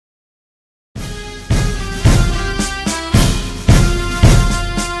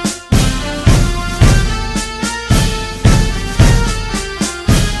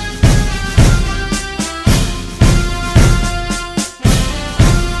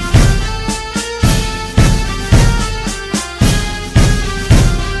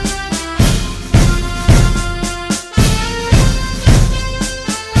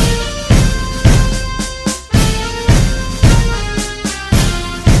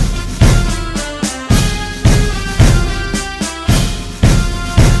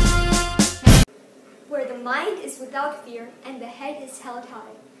without fear and the head is held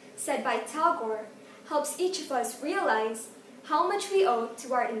high, said by Tagore, helps each of us realize how much we owe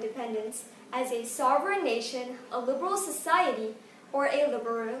to our independence as a sovereign nation, a liberal society, or a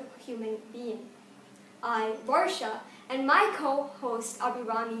liberal human being. I, Varsha, and my co-host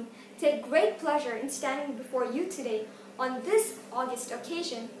Abhirami take great pleasure in standing before you today on this August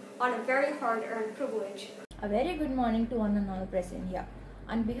occasion on a very hard-earned privilege. A very good morning to one and all present here.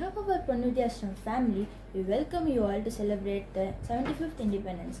 On behalf of our Ponvidyashram family, we welcome you all to celebrate the 75th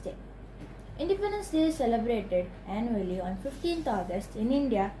Independence Day. Independence Day is celebrated annually on 15th August in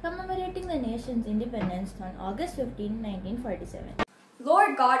India, commemorating the nation's independence on August 15, 1947.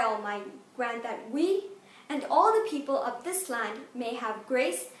 Lord God Almighty, grant that we and all the people of this land may have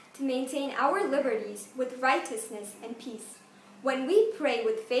grace to maintain our liberties with righteousness and peace. When we pray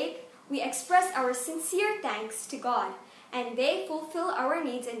with faith, we express our sincere thanks to God, and they fulfill our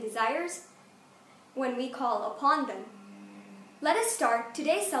needs and desires when we call upon them. Let us start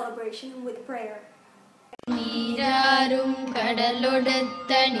today's celebration with prayer. நீராரும்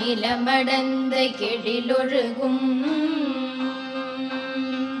கடலொடுத்த நிலமடந்த கெழிலொழுகும்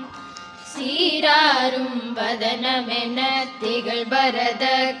சீராரும் வதனமென திகழ் பரத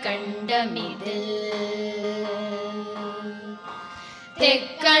கண்டமிதில்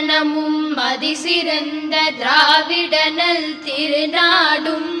தெக்கணமும் அதிசிறந்த திராவிடனல்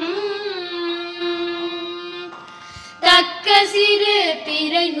திருநாடும் தக்க சிறு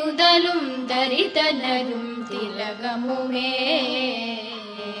பிறை நுதலும் தரித்தனரும் திலகமுமே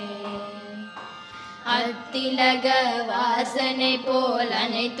அத்திலக வாசனை போல்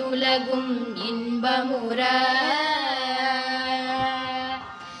அனைத்துலகும் இன்பமுற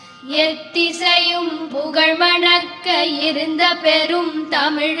எத்திசையும் புகழ் மணக்க இருந்த பெரும்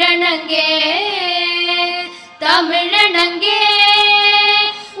தமிழனங்கே தமிழனங்கே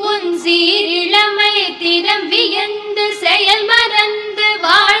உன் சீரிழமை திறம் வியந்து செயல் மறந்து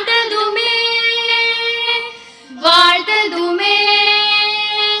வாழ்ந்ததுமே வாழ்ந்ததுமே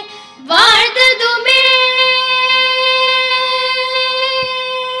வாழ்ந்ததுமே.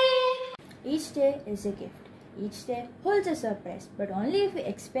 Each day is a gift. Each day holds a surprise, but only if we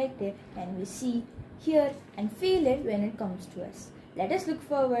expect it and we see, hear and feel it when it comes to us. Let us look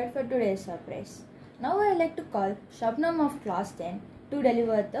forward for today's surprise. Now I would like to call Shabnam of class 10 to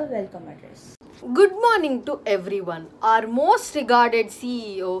deliver the welcome address. Good morning to everyone. Our most regarded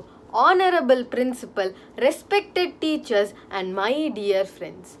CEO, honorable principal, respected teachers and my dear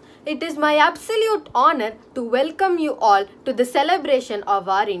friends. It is my absolute honor to welcome you all to the celebration of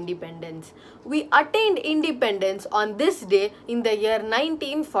our independence. We attained independence on this day in the year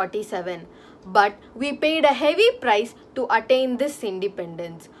 1947. But we paid a heavy price to attain this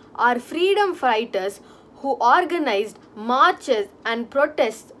independence. Our freedom fighters who organized marches and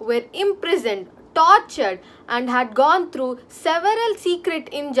protests were imprisoned, tortured and had gone through several secret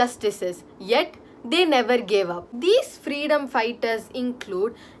injustices, yet they never gave up. These freedom fighters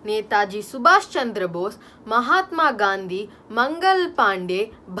include Netaji Subhash Chandra Bose, Mahatma Gandhi, Mangal Pandey,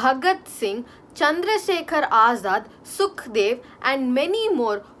 Bhagat Singh, Chandrasekhar Azad, Sukhdev and many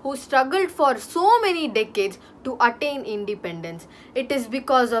more who struggled for so many decades to attain independence. It is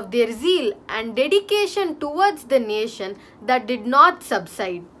because of their zeal and dedication towards the nation that did not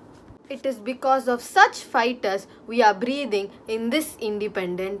subside. It is because of such fighters we are breathing in this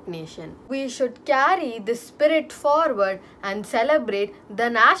independent nation. We should carry this spirit forward and celebrate the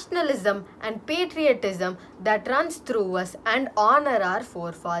nationalism and patriotism that runs through us and honor our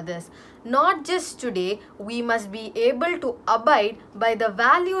forefathers. Not just today, we must be able to abide by the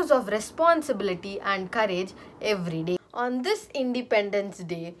values of responsibility and courage every day. On this Independence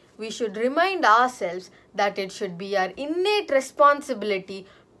Day, we should remind ourselves that it should be our innate responsibility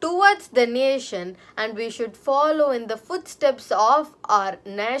towards the nation and we should follow in the footsteps of our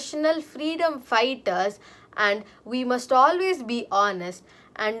national freedom fighters, and we must always be honest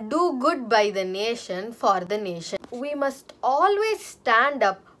and do good by the nation for the nation. We must always stand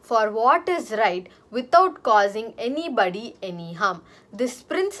up for what is right without causing anybody any harm. This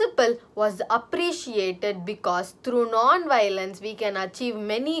principle was appreciated because through non-violence we can achieve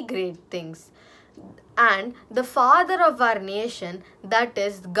many great things. And the father of our nation, that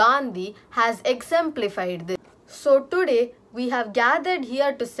is Gandhi, has exemplified this. So today we have gathered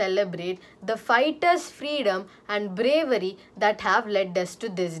here to celebrate the fighters' freedom and bravery that have led us to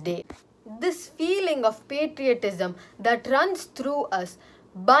this day. This feeling of patriotism that runs through us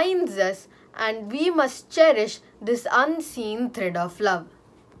binds us, and we must cherish this unseen thread of love.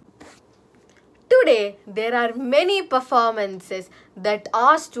 Today, there are many performances that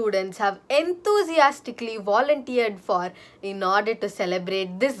our students have enthusiastically volunteered for in order to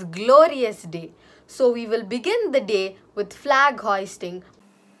celebrate this glorious day. So we will begin the day with flag hoisting.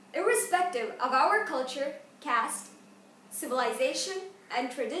 Irrespective of our culture, caste, civilization, and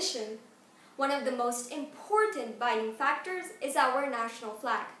tradition, one of the most important binding factors is our national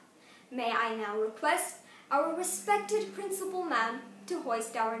flag. May I now request our respected principal ma'am to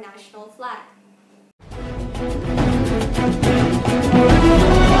hoist our national flag.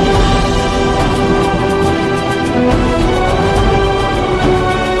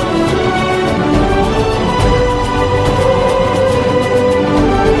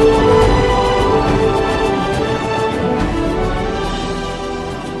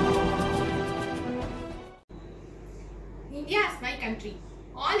 India is my country.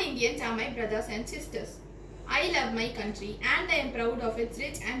 All Indians are my brothers and sisters. I love my country and I am proud of its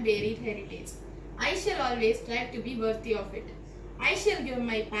rich and varied heritage. I shall always strive to be worthy of it. I shall give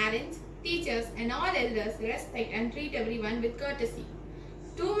my parents, teachers and all elders respect and treat everyone with courtesy.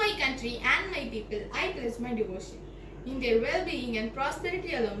 To my country and my people, I pledge my devotion. In their well-being and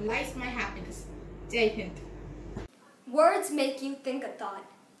prosperity alone lies my happiness. Jai Hind. Words make you think a thought.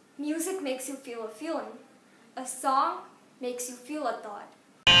 Music makes you feel a feeling. A song makes you feel a thought.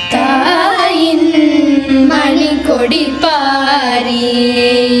 தாயின் மணிக்கொடி பாரீர்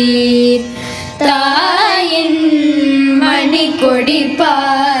தாயின் மணிக்கொடி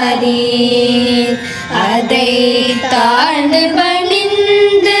பாரீர் அதை தாழ்ந்து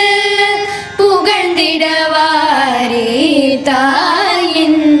பணிந்து புகழ்ந்திடவாரீர்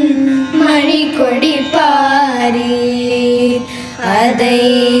தாயின் மணிக்கொடி பாரீர் அதை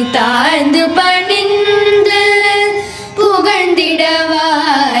தாழ்ந்து பணிந்து புகழ்ந்திடவாரீர்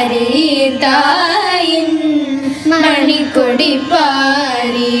தாயின் மணிக்கொடி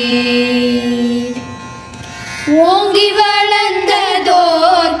பாரீர் ஓங்கி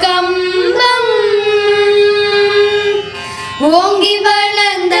வளர்ந்ததோர் கம்பம் ஓங்கி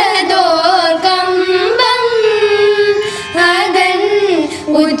வளர்ந்ததோர் கம்பம் அதன்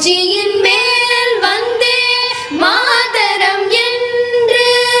உச்சியின் மேல் வந்தே மாதரம் என்று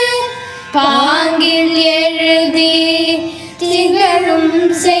பாங்கில் எழுதி திகழும்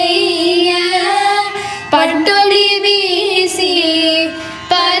செய்ய பட்டொளி வீசி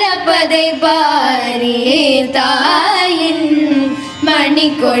பரப்பதை பாரீர் தாயின்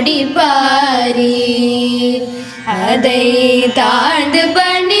மணிக்கொடி பாரீர் அதை தாழ்ந்து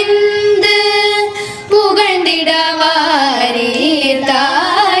பணிந்து புகழ்ந்திடவாரீர்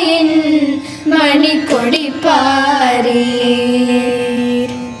தாயின் மணிக்கொடி பாரீர்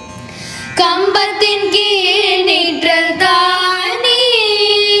கம்பத்தின் கீழ் நிற்றல் காணீர்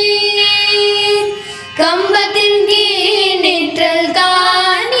கம்பத்தின் கீழ் நிற்றல்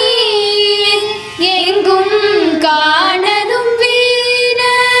காணீர் எங்கும் காணரும் வீர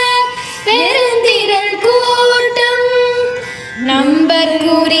பெருந்திரள் கூட்டம்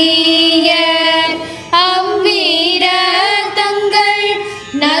நம்பற்குரிய அவ்வீர தங்கள்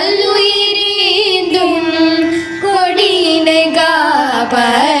நல்லுயிரீந்தும் கொடியினை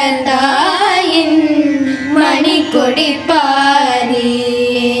காப்பதாயின் மணிக்கொடி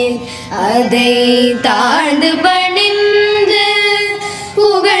பாரீர் அதை தாழ்ந்து பணிந்து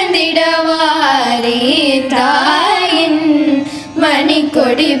புகழ்ந்திடவாரீர் தாயின்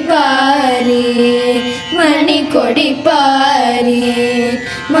Manikodi பாரீர் Manikodi பாரீர்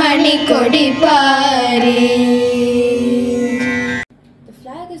Manikodi பாரீர். The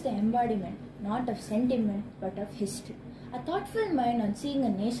flag is the embodiment not of sentiment but of history. A thoughtful mind on seeing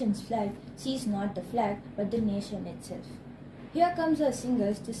a nation's flag sees not the flag but the nation itself. Here comes our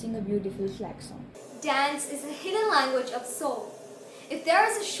singers to sing a beautiful flag song. Dance is a hidden language of soul. If there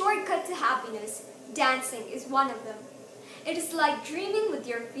is a shortcut to happiness, dancing is one of them. It is like dreaming with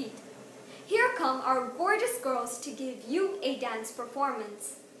your feet. Here come our gorgeous girls to give you a dance performance.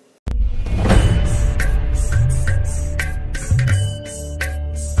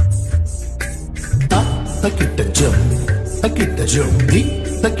 Takita jump, takita jump,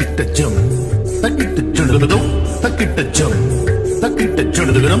 takita jump, takita jump, takita jump, takita jump, takita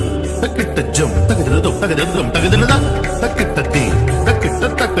jump, takita jump, takita jump, takita jump, takita di, takita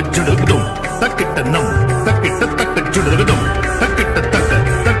takka jump, takita nam, takita takka jump, takita takka,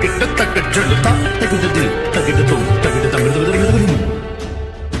 takita takka jump, takita di, takita dum, takita dum,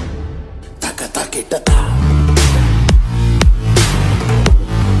 takka takita ta.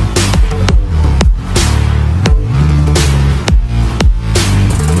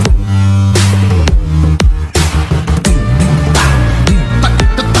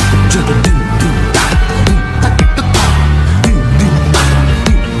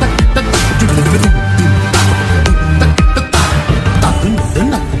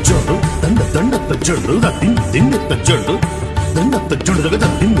 ದಂಡತ್ತ ಜುಣದಗದ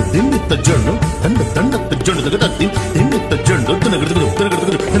ದಿಮ್ಮಿತ್ತ ಜಣ್ಣು ದಂಡತ್ತ ಜುಣದಗದ ದಿಮ್ಮಿತ್ತ ಜಣ್ಣು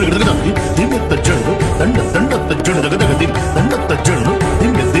ತನಗಡದಗದ ದಿಮ್ಮಿತ್ತ ಜಣ್ಣು ದಂಡತ್ತ ಜುಣದಗದ ದಂಡತ್ತ ಜಣ್ಣು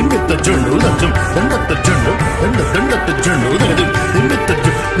ದಿಮ್ಮಿತ್ತ ಜಣ್ಣು ಲಜ್ಜಂ ದಂಡತ್ತ ಜಣ್ಣು ದಂಡತ್ತ ಜಣ್ಣು ದಿಮ್ಮಿತ್ತ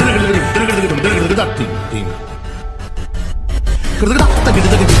ತನಗಡದಗದ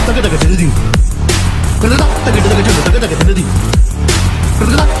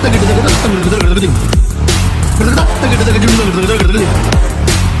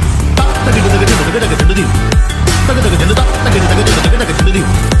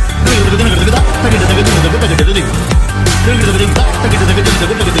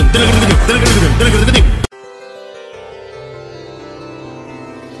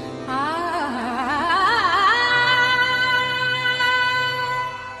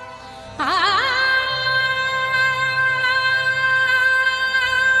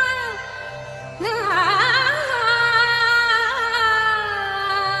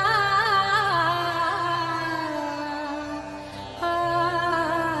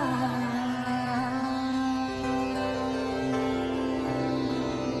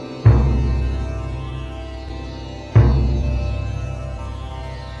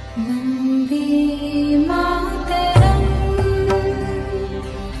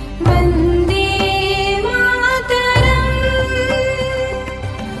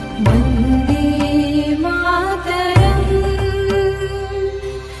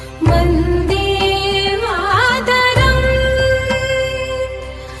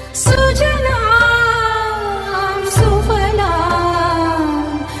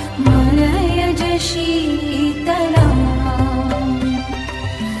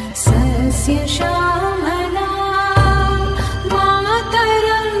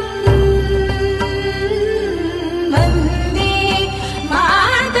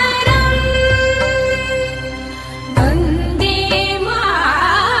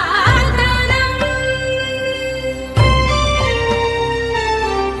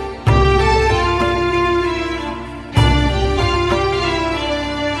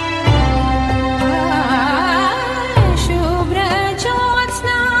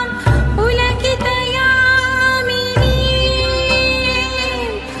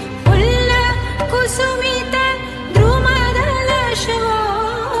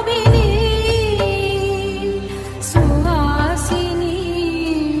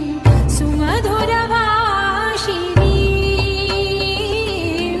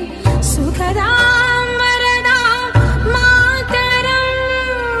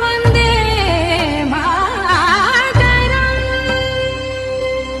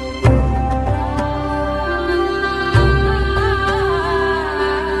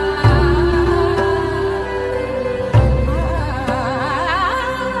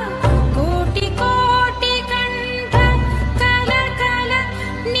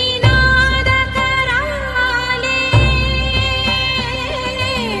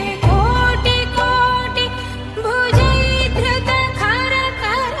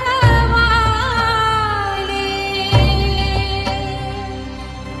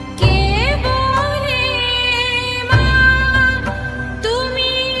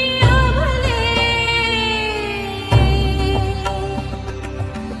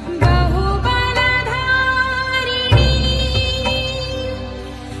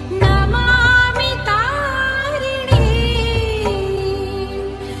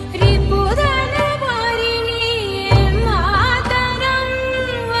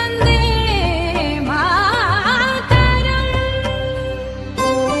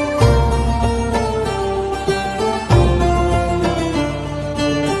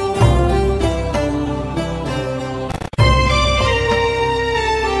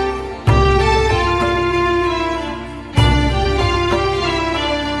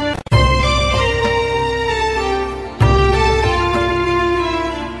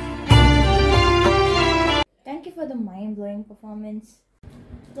performance.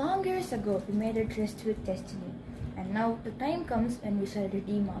 Long years ago, we made a tryst with destiny, and now the time comes when we shall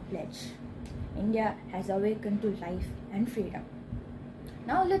redeem our pledge. India has awakened to life and freedom.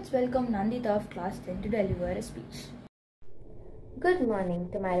 Now let's welcome Nandita of class 10 to deliver a speech. Good morning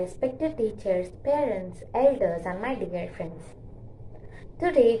to my respected teachers, parents, elders and my dear friends.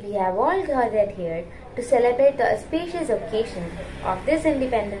 Today we have all gathered here to celebrate the auspicious occasion of this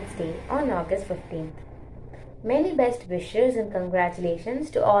Independence Day on August 15th. Many best wishes and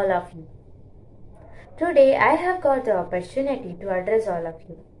congratulations to all of you. Today I have got the opportunity to address all of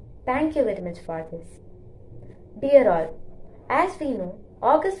you. Thank you very much for this. Dear all, as we know,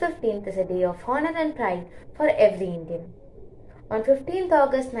 August 15th is a day of honor and pride for every Indian. On 15th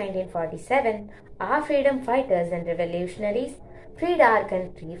August 1947, our freedom fighters and revolutionaries freed our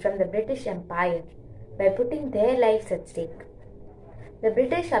country from the British Empire by putting their lives at stake. The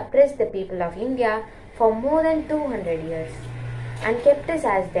British oppressed the people of India for more than 200 years and kept us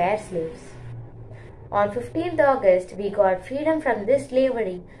as their slaves. On 15th August, we got freedom from this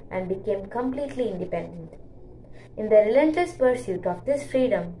slavery and became completely independent. In the relentless pursuit of this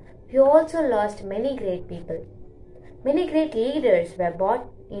freedom, we also lost many great people. Many great leaders were born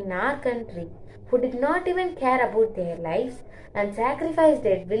in our country who did not even care about their lives and sacrificed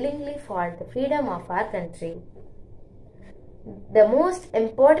it willingly for the freedom of our country. The most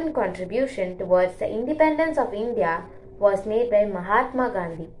important contribution towards the independence of India was made by Mahatma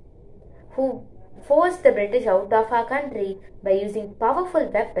Gandhi, who forced the British out of our country by using powerful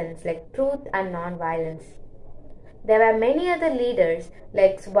weapons like truth and non-violence. There were many other leaders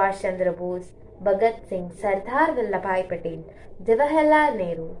like Subhash Chandra Bose, Bhagat Singh, Sardar Vallabhbhai Patel, Jawaharlal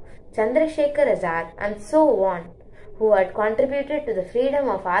Nehru, Chandrasekhar Azad, and so on, who had contributed to the freedom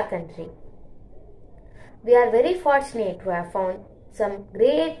of our country. We are very fortunate to have found some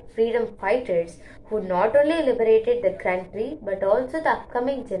great freedom fighters who not only liberated the country but also the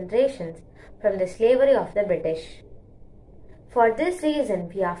upcoming generations from the slavery of the British. For this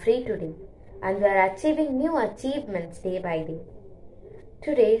reason, we are free today and we are achieving new achievements day by day.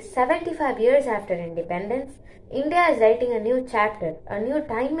 Today, 75 years after independence, India is writing a new chapter, a new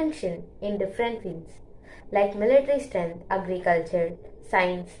dimension in different fields like military strength, agriculture,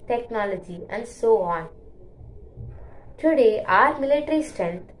 science, technology, and so on. Today, our military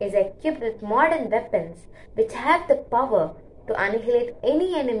strength is equipped with modern weapons which have the power to annihilate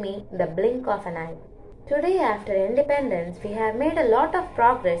any enemy in the blink of an eye. Today, after independence, we have made a lot of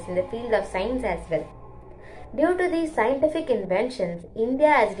progress in the field of science as well. Due to these scientific inventions,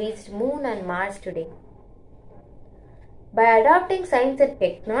 India has reached Moon and Mars today. By adopting science and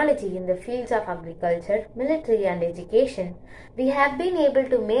technology in the fields of agriculture, military and education, we have been able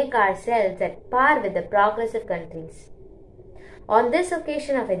to make ourselves at par with the progressive countries. On this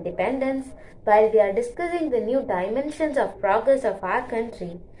occasion of independence, while we are discussing the new dimensions of progress of our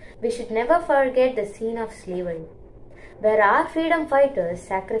country, we should never forget the scene of slavery, where our freedom fighters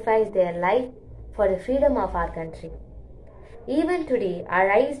sacrificed their life for the freedom of our country. Even today,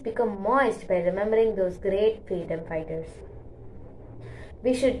 our eyes become moist by remembering those great freedom fighters.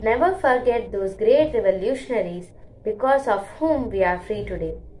 We should never forget those great revolutionaries because of whom we are free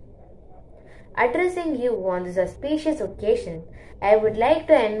today. Addressing you on this auspicious occasion, I would like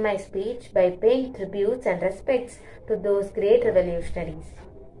to end my speech by paying tributes and respects to those great revolutionaries.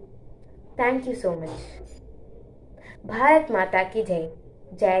 Thank you so much. Bharat Mata ki Jai.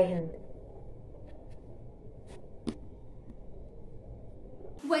 Jai Hind.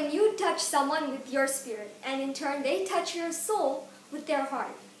 When you touch someone with your spirit, and in turn they touch your soul with their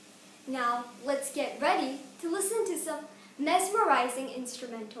heart. Now, let's get ready to listen to some mesmerizing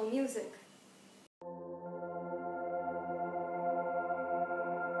instrumental music.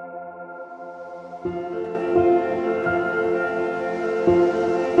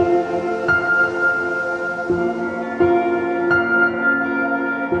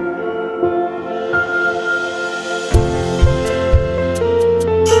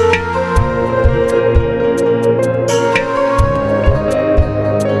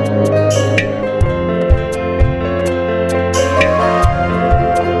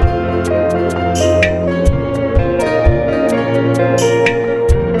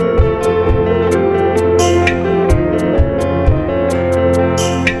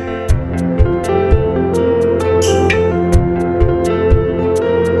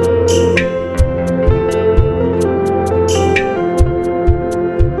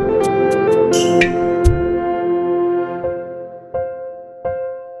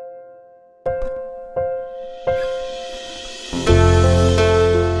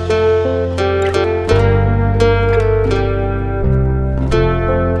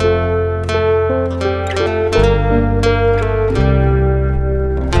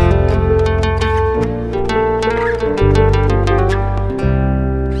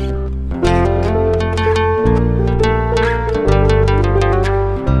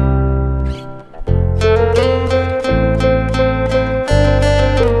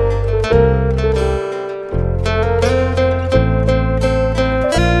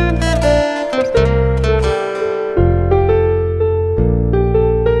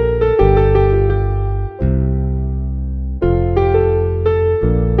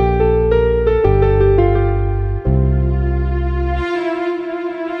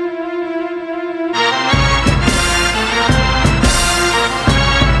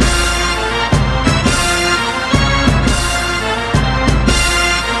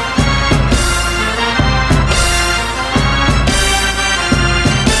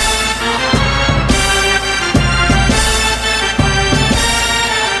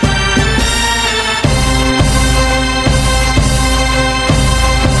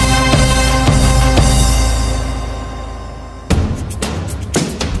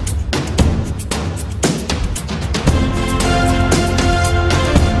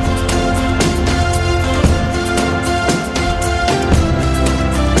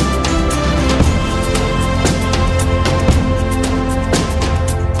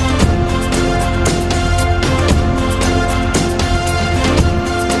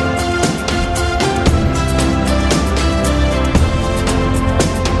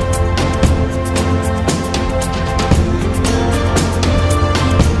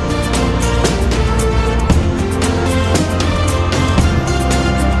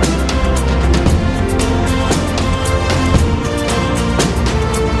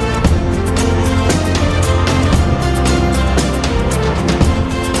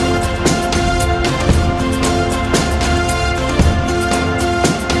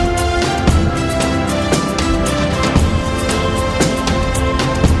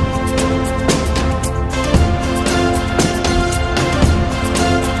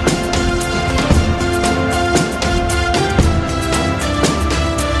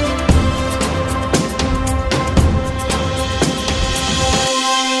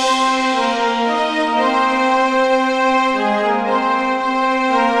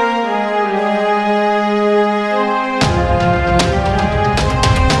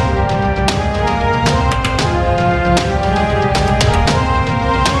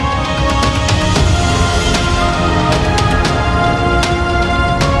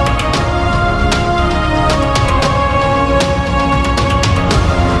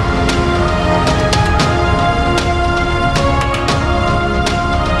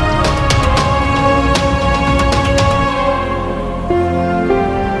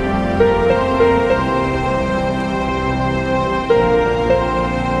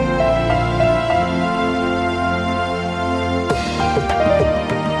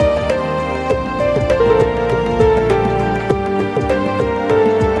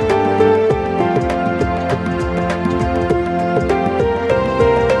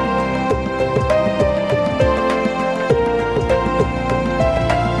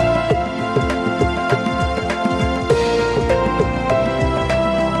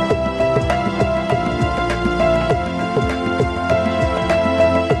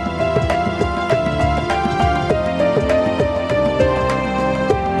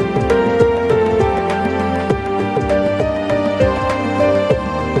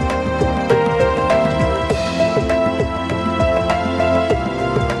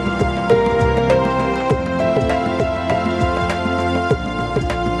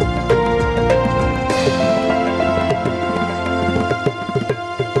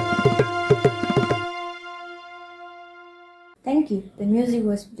 Thank you. The music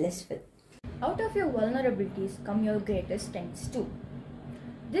was blissful. Out of your vulnerabilities come your greatest strengths too.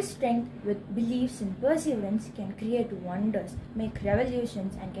 This strength with beliefs and perseverance can create wonders, make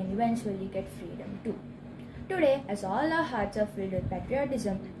revolutions, and can eventually get freedom too. Today, as all our hearts are filled with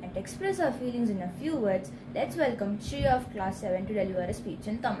patriotism and to express our feelings in a few words, let's welcome Shri of Class 7 to deliver a speech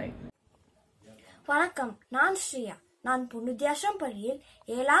in Tamil. வணக்கம், நான் ஸ்ரீயா. நான் பொன்வித்யாஷ்ரம் பள்ளியில்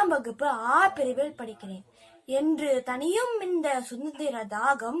 7ஆம் வகுப்பு ஆ பிரிவில் படிக்கிறேன். என்று தனியும் இந்த சுதந்திர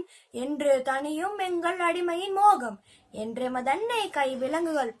தாகம், என்று தனியும் எங்கள் அடிமையின் மோகம், என்று எமதன்னை கை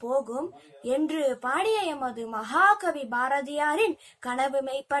விலங்குகள் போகும் என்று பாடிய எமது மகாகவி பாரதியாரின் கனவு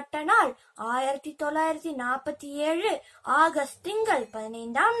மெய்ப்பட்ட நாள் 1947 ஆகஸ்ட் திங்கள்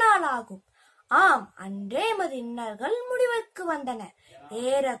 15ஆம் நாள் ஆகும். ஆம், அன்றே எமது இன்னல்கள் முடிவுக்கு வந்தன.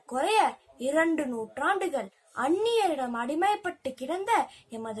 ஏறக்குறைய 2 நூற்றாண்டுகள் அந்நியரிடம் அடிமைப்பட்டு கிடந்த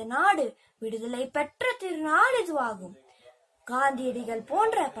எமது நாடு விடுதலை பெற்ற திருநாள் இதுவாகும். காந்தியடிகள்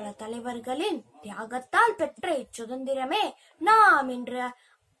போன்ற பல தலைவர்களின் தியாகத்தால் பெற்ற இச்சுதந்திரமே நாம் இன்று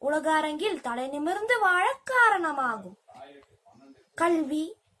உலக அரங்கில் தலை நிமிர்ந்து வாழ காரணமாகும். கல்வி,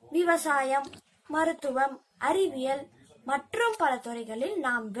 விவசாயம், மருத்துவம், அறிவியல் மற்றும் பல துறைகளில்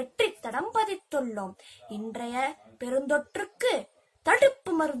நாம் வெற்றி தடம் பதித்துள்ளோம். இன்றைய பெருந்தொற்றுக்கு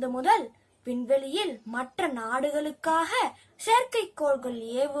தடுப்பு மருந்து முதல் விண்வெளியில் மற்ற நாடுகளுக்காக செயற்கைக்கோள்கள்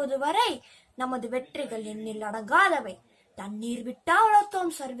ஏவுவது வரை நமது வெற்றிகள் எண்ணில் அடங்காதவை. தண்ணீர் விட்டா வளர்த்தோம்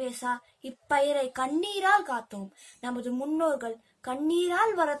சர்வேசா, இப்பயிரை கண்ணீரால் காத்தோம். நமது முன்னோர்கள்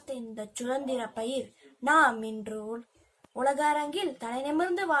கண்ணீரால் வளர்த்த இந்த சுதந்திர பயிர் நாம் இன்று உலக அரங்கில் தலை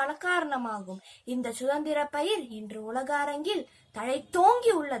நிமிர்ந்து வாழ காரணமாகும். இந்த சுதந்திர பயிர் இன்று உலக அரங்கில் தலை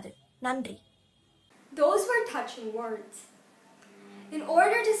தோங்கி உள்ளது. நன்றி. Those were touching words. In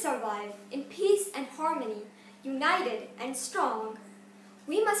order to survive in peace and harmony, united and strong,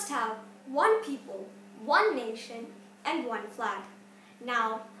 we must have one people, one nation, and one flag. Now,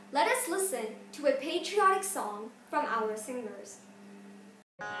 let us listen to a patriotic song from our singers.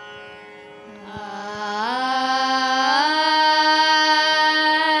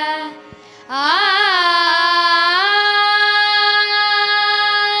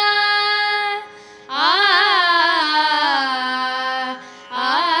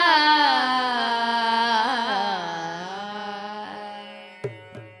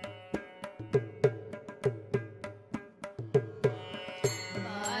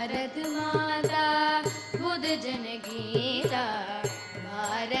 Bharat माता बुद्ध जन गीता,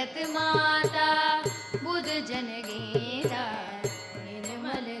 भारत माता बुद्ध जन गीता,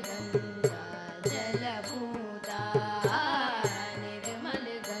 निर्मल गंगा जल पूता, निर्मल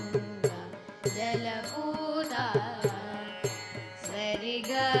गंगा जल पूता, सरि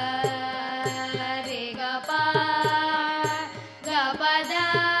ग रे ग पा ग प द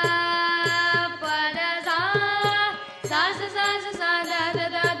प द सा सा सा सा द द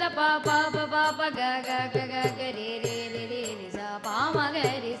द द प प प प प ग ग ग ग ग रे रे रे रे रे सा पा म ग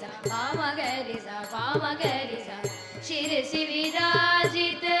रे सा पा म ग रे सा पा म ग रे सा शिरसि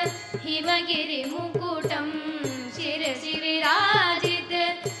विराजित हिमगिरि मुकुटं, शिरसि विराजित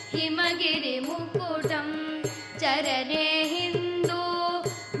हिमगिरि मुकुटं, चरणे हिन्दू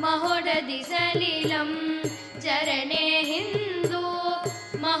महोदधि सलिलं, चरणे हिन्दू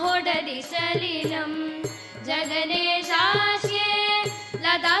महोदधि सलिलं, जगने शास्ये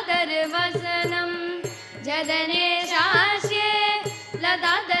लताधर वसनं, जगने शास्ये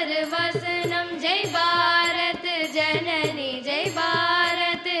लताधर वसनं, जय भारत जननी, जय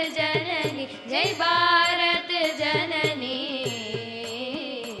भारत जननी, जय भारत जननी.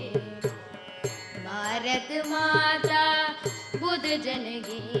 भारत माता बुद्ध जन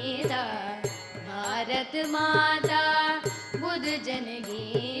गीता, भारत माता बुद्ध जन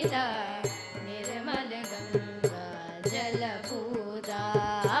गीता, निर्मल गंगा जल पूता,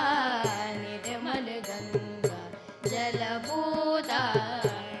 निर्मल गंगा जल पूता,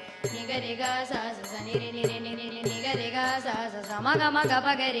 निगरे गा सा सा निरे निरे निरे निगरे गा सा सा म ग म ग प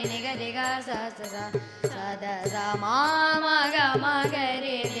ग रे निगरे गा सा सा सा द सा म म ग म ग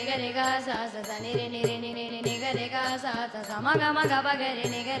रे निगरे गा सा सा निरे निरे निरे निगरे गा सा सा म ग म ग प ग रे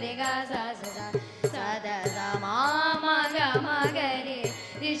निगरे गा सा सा सा द सा म म ग म ग रे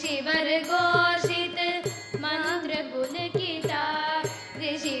ऋषिवर घोषित मंत्र पुलकिता,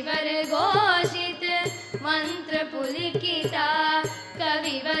 ऋषिवर घोषित मंत्र पुलकिता,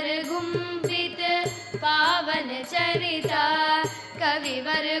 कविवर गुंफित पावन चरिता,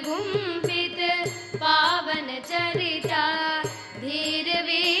 कविवर गुंफित पावन चरिता, धीर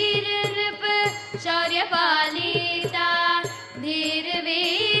वीर नृप शौर्य पालिता, धीर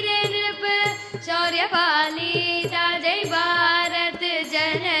वीर नृप शौर्य पालिता, जय भारत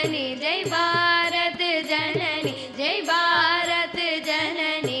जननी, जय भारत जननी, जय भारत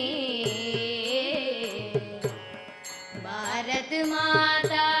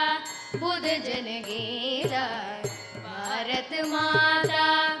बुध जन गीता भारत माता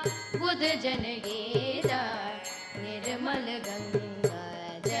बुध जन गीता निर्मल गंगा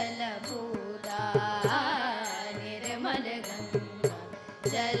जलभूता निर्मल गंगा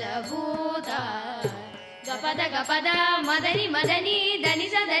जलभूता गपद मदनी मदनी धनि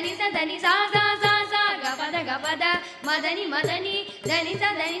सा धनि सा सा सा सा गपद मदनी मदनी धनि सा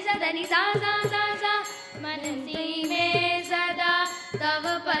सा सा सा मनसी में सदा तव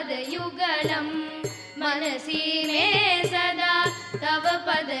पद युगलम मनसी में सदा तव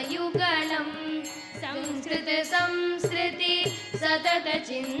पद युगलम संस्कृत संस्कृति सतत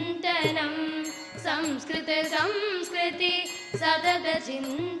चिंतनम संस्कृत संस्कृति सतत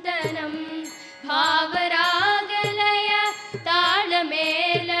चिंतनम भावरागलय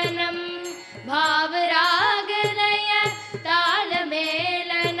तालमेलनम भावरागलय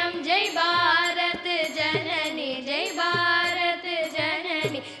तालमेलनम जय भारत जननी जय भारत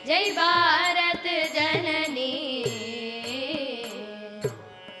जननी जय भारत जननी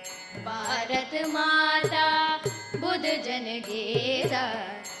भारत माता बुध जन गीता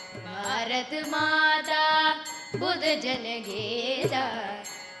भारत माता बुध जन गीता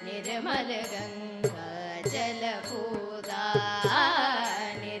निर्मल गंगा जलभूता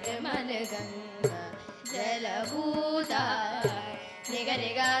निर्मल गंगा जलभूता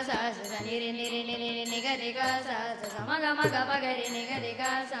निगरिगा सास निरि निरि निरि निगरिगा सास मग मग पगरि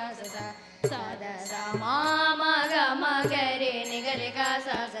निगरिगा सास सादा सा मग मगरि निगरिगा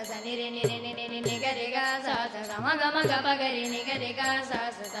सास निरि निरि निरि निगरिगा सास मग मग पगरि निगरिगा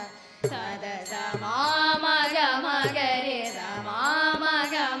सास सादा सा मग मगरि सा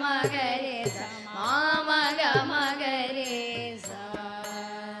मग मगरि सा मग मगरि सा.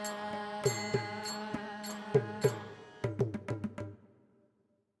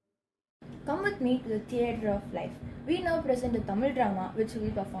 Come with me to the theatre of life. We now present a Tamil drama which will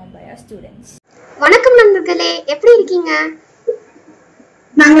be performed by our students. வணக்கம் நண்பர்களே, எப்படி இருக்கீங்க?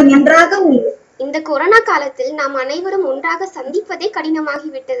 நாங்கள் நன்றாக உள்ளோம். இந்த கொரோனா காலத்தில் நாம் அனைவரும் ஒன்றாக சந்திப்பதே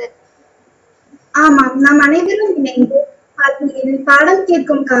கடினமாகிவிட்டது. ஆமாம், நாம் அனைவரும் இணைந்து பாடம்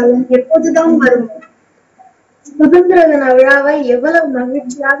கேட்கும் காலம் எப்போதுதான் வரும். சுதந்திர தின விழாவை எவ்வளவு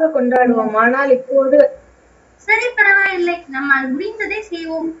மகிழ்ச்சியாக கொண்டாடுவோம். ஆனால் இப்போது சரி, பரவாயில்லை, நம்மால் முடிந்ததை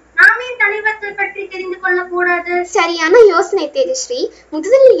செய்வோம். நாமே தலைவர்கள் பற்றி தெரிந்து கொள்ள கூடாது. சரியான யோசனை தேஜஸ்ரீ.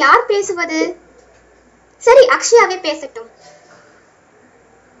 முதலில் யார் பேசுவது? சரி, அக்ஷயாவே பேசட்டும்.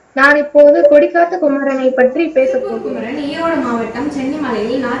 நான் இப்போது கொடிக்காத்த குமரனை பற்றி பேசப் போகிறேன். குமரன் ஈரோடு மாவட்டம்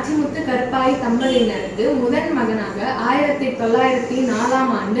சென்னிமலையில் நாச்சிமுத்து கருப்பாய் தம்பதியினருக்கு முதன் மகனாக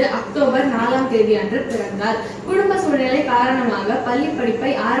 1904 அக்டோபர் 4 அன்று பிறந்தார். குடும்ப சூழ்நிலை காரணமாக பள்ளி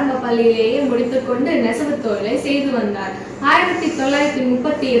படிப்பை ஆரம்ப பள்ளியிலேயே முடித்துக் கொண்டு நெசவு தொழிலை செய்து வந்தார்.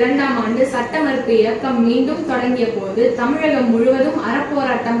 1932 சட்ட மறுப்பு இயக்கம் மீண்டும் தொடங்கிய போது தமிழகம் முழுவதும்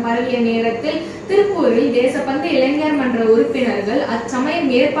அறப்போராட்டம் பரவிய நேரத்தில் திருப்பூரில் தேசபந்து இளைஞர் மன்ற உறுப்பினர்கள் அச்சமயம்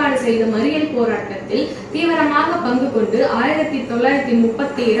ஏற்பாடு செய்த மறியல் போராட்டத்தில் தீவிரமாக பங்கு கொண்டு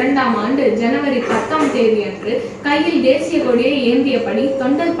 1932 ஜனவரி 10 அன்று கையில் தேசிய கொடியை ஏந்தியபடி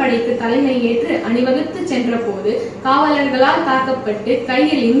தொண்டல் படைக்கு தலைமை ஏற்று அணிவகுத்து சென்ற போது காவலர்களால் தாக்கப்பட்டு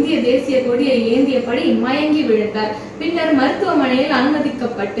கையில் இந்திய தேசிய கொடியை ஏந்தியபடி மயங்கி விழுந்தார். பின்னர் மருத்துவமனையில்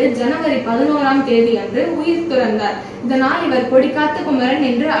அனுமதிக்கப்பட்டு ஜனவரி 11 அன்று உயிர் துறந்தார். இதனால் இவர் கொடிக்காத்த குமரன்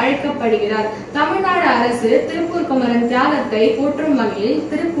என்று அழைக்கப்படுகிறார். தமிழ்நாடு அரசு திருப்பூர் குமரன் தியாகத்தை போற்றும் வகையில்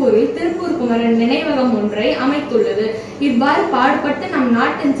திருப்பூரில் திருப்பூர் குமரன் நினைவகம் ஒன்றை அமைத்துள்ளது. இவ்வாறு பாடுபட்டு நம்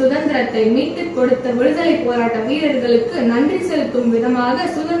நாட்டின் சுதந்திரத்தை மீட்டுக் கொடுத்த விடுதலை போராட்ட வீரர்களுக்கு நன்றி செலுத்தும் விதமாக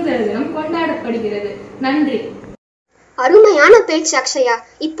சுதந்திர தினம் கொண்டாடப்படுகிறது. நன்றி. அருமையான பேச்சு அக்ஷயா.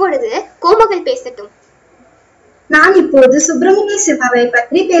 இப்பொழுது கோமகள் பேசட்டும். நான் இப்போது சுப்பிரமணிய சிவாவை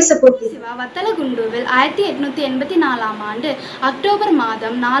பற்றி பேச போகிறேன். சிவா வத்தலகுண்டுவில் 1834 அக்டோபர்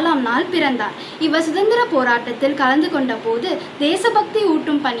மாதம் 4 பிறந்தார். இவர் சுதந்திர போராட்டத்தில் கலந்து கொண்ட போது தேசபக்தி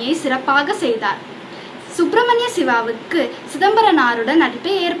ஊட்டும் பணியை சிறப்பாக செய்தார். சுப்பிரமணிய சிவாவுக்கு சிதம்பரனாருடன்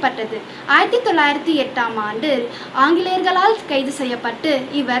நட்பு ஏற்பட்டது. 1908 ஆங்கிலேயர்களால் கைது செய்யப்பட்டு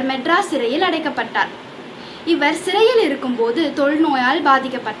இவர் மெட்ராஸ் சிறையில் அடைக்கப்பட்டார். இவர் சிறையில் இருக்கும்போது தொழுநோயால்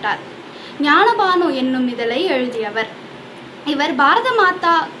பாதிக்கப்பட்டார். ஞானபானு என்னும் இதழை எழுதியவர். இவர் பாரத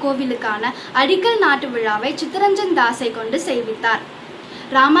மாதா கோவிலுக்கான அடிக்கல் நாட்டு விழாவை சித்தரஞ்சன் தாஸை கொண்டு செய்வித்தார்.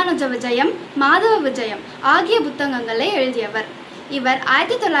 ராமானுஜ விஜயம், மாதவ விஜயம் ஆகிய புத்தகங்களை எழுதியவர். இவர்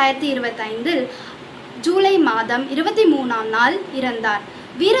 1925 ஜூலை மாதம் 23 இறந்தார்.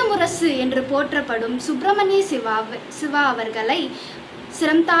 வீரமுரசு என்று போற்றப்படும் சுப்பிரமணிய சிவா அவர்களை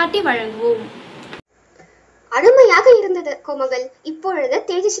சிரம் தாட்டி வழங்குவோம். அருமையாக இருந்தது கோமகள். இப்பொழுது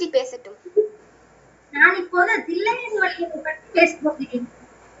தேஜஸ்ரீ பேசட்டும். நான் இப்போது தில்லையின் வழியை பற்றி பேச போகிறேன்.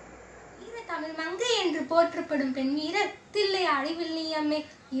 தமிழ் மங்கை என்று போற்றப்படும் பெண் வீரர் தில்லையாடி வள்ளியம்மை.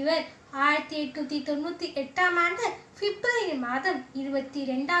 இவர் 1898ஆம் ஆண்டு பிப்ரவரி மாதம்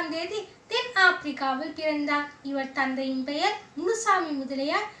 22ஆம் தேதி தென் ஆப்பிரிக்காவில் பிறந்தார். இவர் தந்தையின் பெயர் முனுசாமி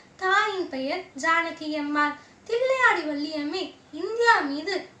முதலியார், தாயின் பெயர் ஜானகி அம்மாள். தில்லையாடி வள்ளியம்மை இந்தியா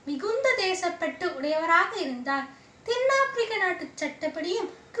மீது மிகுந்த தேசப்பட்டு உடையவராக இருந்தார். தென்னாப்பிரிக்க நாட்டு சட்டப்படியும்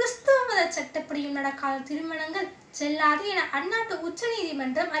கிறிஸ்துவ மத சட்டப்படியும் நடக்காத திருமணங்கள் செல்லாது என அந்நாட்டு உச்ச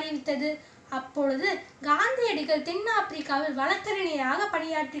நீதிமன்றம் அறிவித்தது. அப்பொழுது காந்தியடிகள் தென்னாப்பிரிக்காவில் வழக்கறிஞராக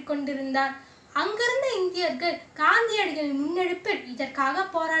பணியாற்றி கொண்டிருந்தார். அங்கிருந்த இந்தியர்கள் காந்தியடிகளின் முன்னெடுப்பில் இதற்காக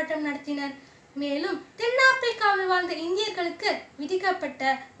போராட்டம் நடத்தினர். மேலும் தென்னாப்பிரிக்காவில் வாழ்ந்த இந்தியர்களுக்கு விதிக்கப்பட்ட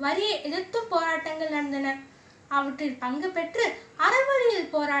வரியை எதிர்த்தும் போராட்டங்கள் நடந்தன. அவற்றில் பங்கு பெற்று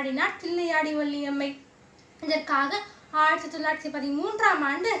அறவழியில் போராடினார் தில்லையாடி வள்ளியம்மை. இதற்காக 1913ஆம்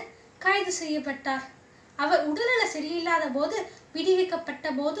ஆண்டு கைது செய்யப்பட்டார். அவர் உடல்நல சரியில்லாத போது விடுவிக்கப்பட்ட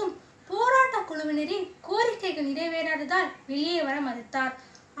போதும் போராட்ட குழுவினரின் கோரிக்கைகள் நிறைவேறாததால் வெளியே வர மறுத்தார்.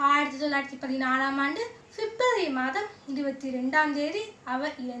 1914ஆம் ஆண்டு பிப்ரவரி மாதம் 22ஆம் தேதி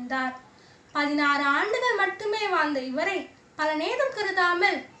அவர் இறந்தார். 16 ஆண்டுகள் மட்டுமே வாழ்ந்த இவரை பல நேரம்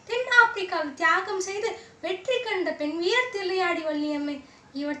கருதாமல் தென் ஆப்பிரிக்காவில் தியாகம் செய்து வெற்றி கண்ட பெண் வீரர் தில்லையாடி வள்ளியம்மை.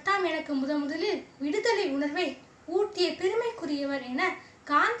 இவர்தான் எனக்கு முதலில் விடுதலை உணர்வை ஊட்டிய பெருமைக்குரியவர் என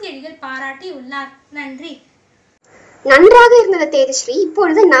காந்தியடிகள் பாராட்டி உள்ளார். நன்றி. நன்றாக இருந்தது தேஜஸ்ரீ.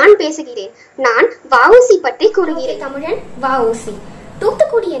 இப்பொழுது நான் பேசுகிறேன். நான் வ.உ.சி. பற்றி கூறுகிறேன். தமிழன் வ.உ.சி.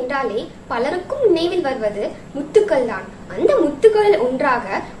 தூத்துக்குடி என்றாலே பலருக்கும் நினைவில் வருவது முத்துக்கள் தான். அந்த முத்துக்களில் ஒன்றாக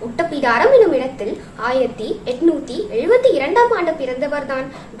ஒட்டப்பிடாரம் எனும் இடத்தில் 1872ஆம் ஆண்டு பிறந்தவர் தான்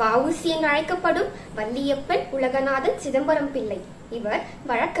வ.உ.சி. என்று அழைக்கப்படும் வள்ளியப்பன் உலகநாதன் சிதம்பரம் பிள்ளை. இவர்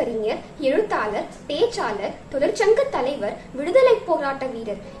வழக்கறிஞர், எழுத்தாளர், பேச்சாளர், தொழிற்சங்க தலைவர், விடுதலை போராட்ட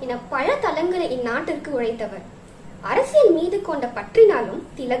வீரர் என பல தளங்களில் இந்நாட்டிற்கு உழைத்தவர். அரசியல் மீது கொண்ட பற்றினாலும்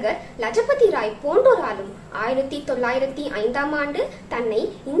திலகர், லஜபதி ராய் போன்றோராலும் 1905ஆம் ஆண்டு தன்னை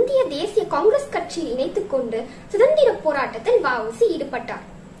இந்திய தேசிய காங்கிரஸ் கட்சியில் இணைத்துக் கொண்டு சுதந்திர போராட்டத்தில் வ.உ.சி. ஈடுபட்டார்.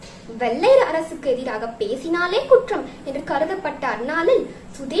 வெள்ளையர் அரசுக்கு எதிராக பேசினாலே குற்றம் என்று கருதப்பட்ட அந்நாளில்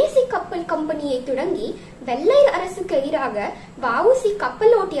சுதேசி கப்பல் கம்பெனியை தொடங்கி வெள்ளையர் அரசுக்கு எதிராக வ.உ.சி.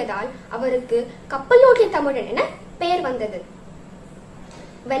 கப்பல் ஓட்டியதால் அவருக்கு கப்பலோட்டிய தமிழன் என பெயர் வந்தது.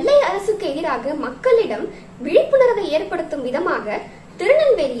 வெள்ளை அரசுக்கு எதிராக மக்களிடம் விழிப்புணர்வை ஏற்படுத்தும் விதமாக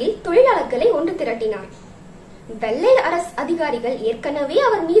திருநெல்வேலியில் தொழிலாளர்களை ஒன்று திரட்டினார். வெள்ளை அரசு அதிகாரிகள் ஏற்கனவே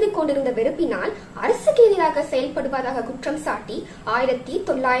அவர் மீது கொண்டிருந்த வெறுப்பினால் அரசுக்கு எதிராக செயல்படுவதாக குற்றம் சாட்டி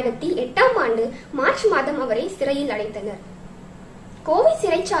 1908ஆம் ஆண்டு மார்ச் மாதம் அவரை சிறையில் அடைத்தனர். கோவை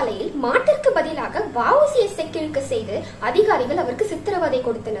சிறைச்சாலையில் மாட்டிற்கு பதிலாக வ.உ.சி.யை செக்கிழுக்க செய்து அதிகாரிகள் அவருக்கு சித்திரவதை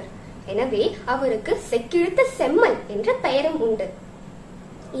கொடுத்தனர். எனவே அவருக்கு செக்கிழுத்த செம்மல் என்ற பெயரும் உண்டு.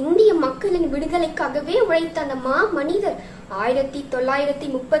 இந்திய மக்களின் விடுதலைக்காகவே உழைத்த அந்த மா மனிதர்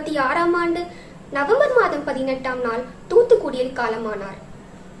 1936ஆம் ஆண்டு நவம்பர் மாதம் 18ஆம் நாள் தூத்துக்குடியில் காலமானார்.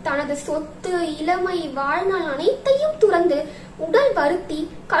 தனது சொத்து, இளமை, வாழ்நாள் அனைத்தையும் துறந்து உடல் வருத்தி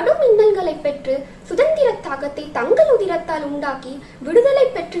கடும் இன்னல்களை பெற்று சுதந்திர தாகத்தை தங்கள் உதிரத்தால் உண்டாக்கி விடுதலை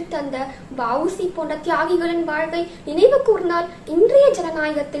பெற்று தந்த வ.உ.சி. போன்ற தியாகிகளின் வாழ்வை நினைவு கூர்ந்தால் இன்றைய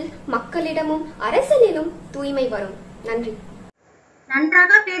ஜனநாயகத்தில் மக்களிடமும் அரசியலிலும் தூய்மை வரும். நன்றி.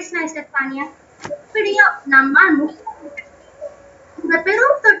 நன்றாக பேசினாய் ஸ்டெஃபானியா. எப்படியோ நம்மால் இந்த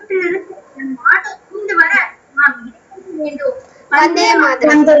பெரும் தொற்றிலிருந்து நம் நாடு மீண்டு வர நாம் வேண்டும். Vande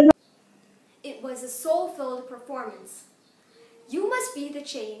Mataram. It was a soul-filled performance. You must be the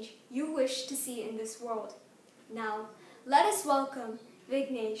change you wish to see in this world. Now, let us welcome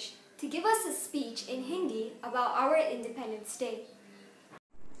Vignesh to give us a speech in Hindi about our Independence Day.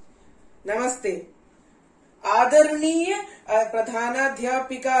 नमस्ते। आदरणीय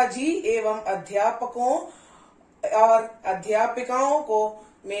प्रधानाध्यापिका जी एवं अध्यापकों और अध्यापिकाओं को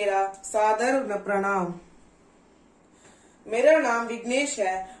मेरा सादर प्रणाम। मेरा नाम विघ्नेश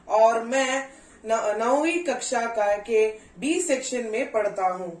है और मैं 9वीं कक्षा के बी सेक्शन में पढ़ता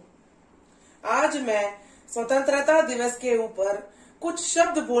हूँ। आज मैं स्वतंत्रता दिवस के ऊपर कुछ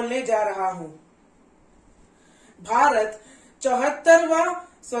शब्द बोलने जा रहा हूँ। भारत 74वां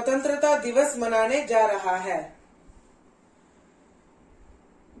स्वतंत्रता दिवस मनाने जा रहा है।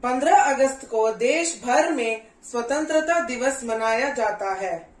 15 अगस्त को देश भर में स्वतंत्रता दिवस मनाया जाता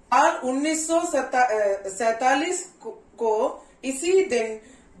है। साल 1947 को इसी दिन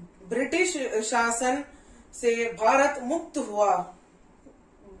ब्रिटिश शासन से भारत मुक्त हुआ।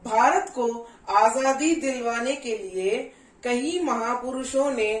 भारत को आजादी दिलवाने के लिए कई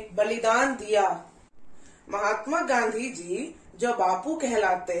महापुरुषों ने बलिदान दिया। महात्मा गांधी जी जो बापू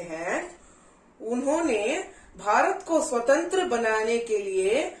कहलाते हैं, उन्होंने भारत को स्वतंत्र बनाने के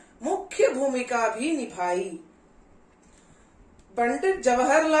लिए मुख्य भूमिका भी निभाई। पंडित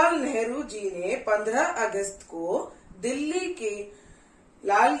जवाहरलाल नेहरू जी ने 15 अगस्त को दिल्ली के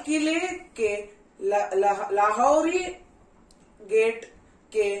लाल किले के लाहौरी गेट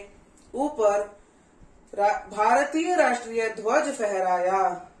के ऊपर भारतीय राष्ट्रीय ध्वज फहराया।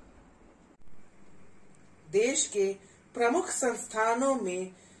 देश के प्रमुख संस्थानों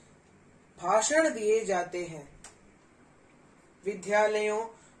में भाषण दिए जाते हैं। विद्यालयों,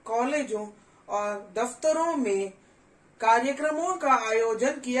 कॉलेजों और दफ्तरों में कार्यक्रमों का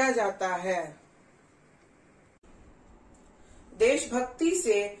आयोजन किया जाता है। देशभक्ति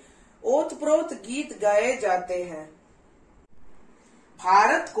से ओतप्रोत गीत गाए जाते हैं।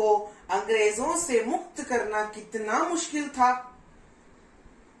 भारत को अंग्रेजों से मुक्त करना कितना मुश्किल था।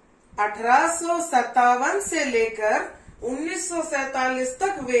 1857 से लेकर 1947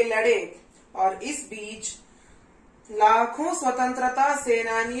 तक वे लड़े और इस बीच लाखों स्वतंत्रता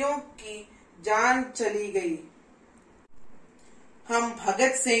सेनानियों की जान चली गई। हम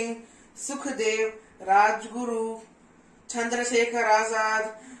भगत सिंह, सुखदेव, राजगुरु, चंद्रशेखर आजाद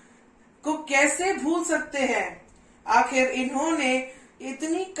को कैसे भूल सकते हैं। आखिर इन्होंने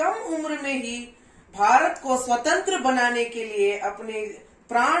इतनी कम उम्र में ही भारत को स्वतंत्र बनाने के लिए अपने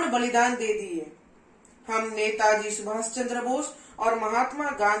प्राण बलिदान दे दिए। हम नेताजी सुभाष चंद्र बोस और महात्मा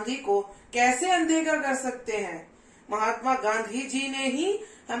गांधी को कैसे अनदेखा कर सकते हैं। महात्मा गांधी जी ने ही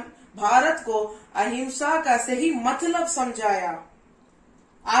हम भारत को अहिंसा का सही मतलब समझाया।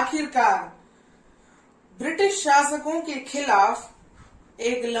 आखिरकार ब्रिटिश शासकों के खिलाफ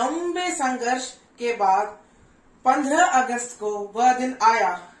एक लंबे संघर्ष के बाद 15 अगस्त को वह दिन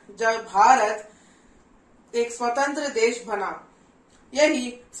आया जब भारत एक स्वतंत्र देश बना। यही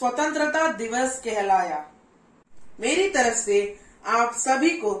स्वतंत्रता दिवस कहलाया। मेरी तरफ से आप सभी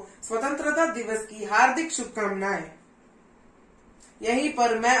को स्वतंत्रता दिवस की हार्दिक शुभकामनाएं। यहीं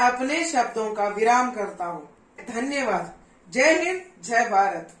पर मैं अपने शब्दों का विराम करता हूँ। धन्यवाद। जय हिंद, जय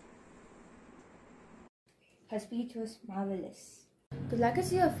Bharat. Her speech was marvelous. The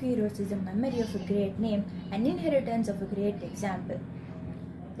legacy of heroes is the memory of a great name and inheritance of a great example.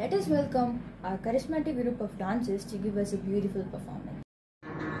 Let us welcome our charismatic group of dancers to give us a beautiful performance.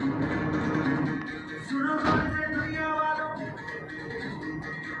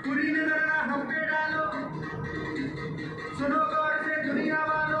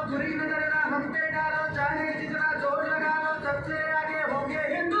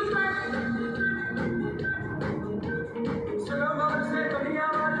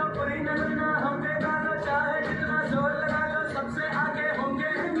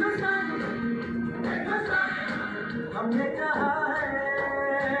 हमने कहा है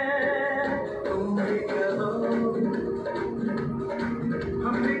तुम भी कहो,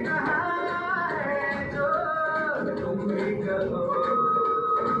 हमने कहा है जो तुम भी कहो।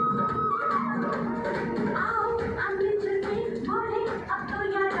 आओ हमने चलते बोले अब तो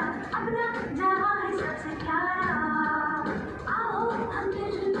यारा अपना जहां है सबसे प्यारा। आओ हमने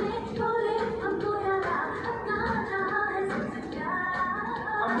चलते बोले अब तो यारा अपना जहां है सबसे प्यारा।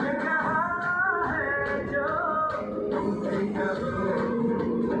 हमने कहा है जो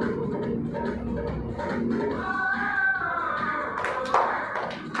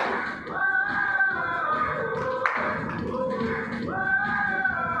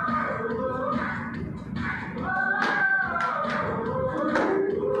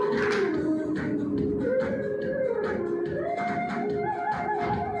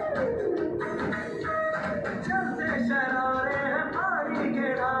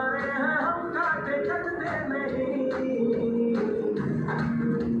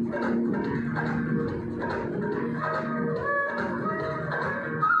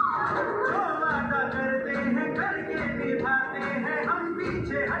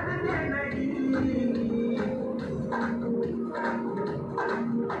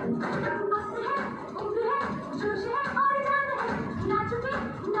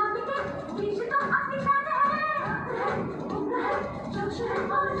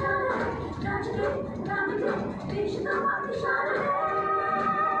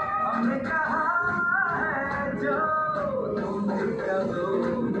हमने कहा है जो तुम भी कहो।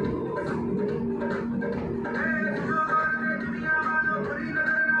 दुनिया वालों बुरी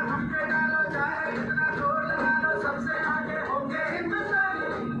नजर ना हम पे डालो, चाहे जितना जोर लगा लो, सबसे आगे होंगे हिंदुस्तानी।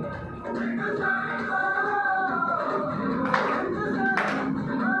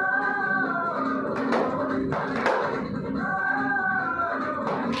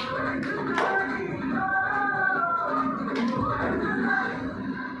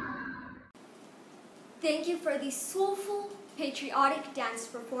 Thank you for the soulful, patriotic dance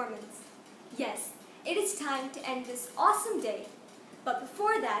performance. Yes, it is time to end this awesome day. But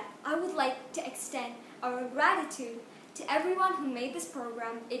before that, I would like to extend our gratitude to everyone who made this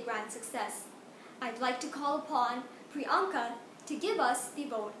program a grand success. I'd like to call upon Priyanka to give us the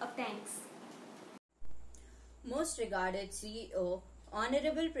vote of thanks. Most regarded CEO,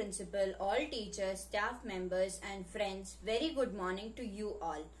 Honorable Principal, all teachers, staff members and friends, very good morning to you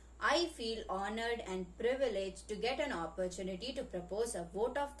all. I feel honored and privileged to get an opportunity to propose a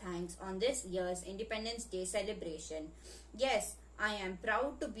vote of thanks on this year's Independence Day celebration. Yes, I am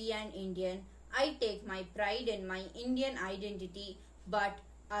proud to be an Indian. I take my pride in my Indian identity, but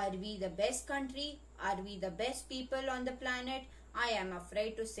are we the best country? Are we the best people on the planet? I am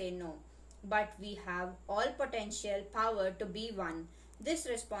afraid to say no. But we have all potential power to be one. This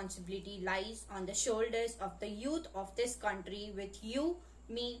responsibility lies on the shoulders of the youth of this country, with you,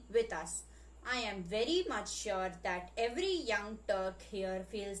 me, with us. I am very much sure that every young Turk here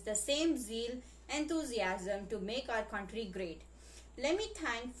feels the same zeal, enthusiasm to make our country great. Let me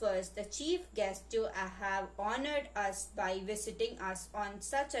thank first the chief guest to have honored us by visiting us on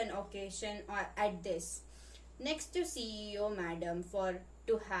such an occasion at this. Next to CEO Madam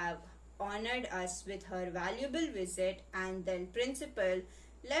to have honored us with her valuable visit, and then Principal,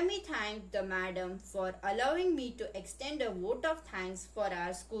 let me thank the Madam for allowing me to extend a vote of thanks for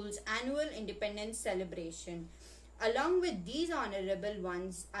our school's annual Independence celebration. Along with these honorable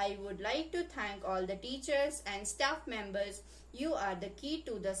ones, I would like to thank all the teachers and staff members. You are the key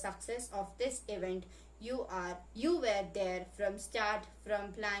to the success of this event. You were there from start,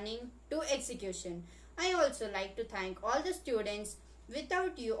 from planning to execution. I also like to thank all the students.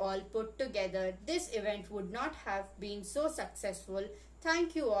 Without you all put together, this event would not have been so successful.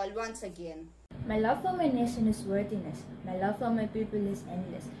 Thank you all once again. My love for my nation is worthiness. My love for my people is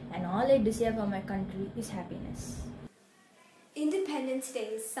endless. And all I desire for my country is happiness. Independence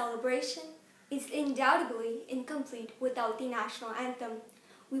Day's celebration is undoubtedly incomplete without the national anthem.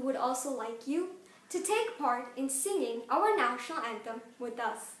 We would also like you to take part in singing our national anthem with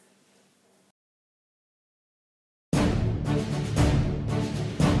us.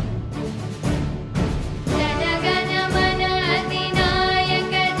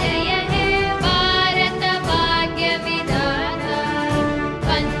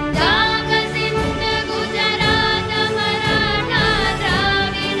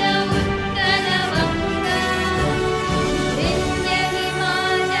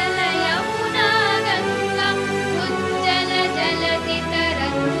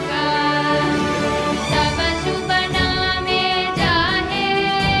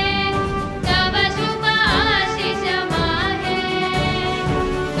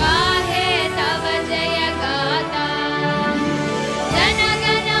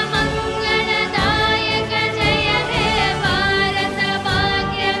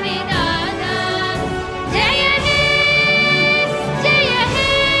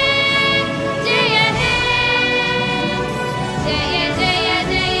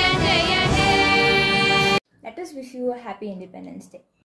 Let us wish you a happy Independence Day.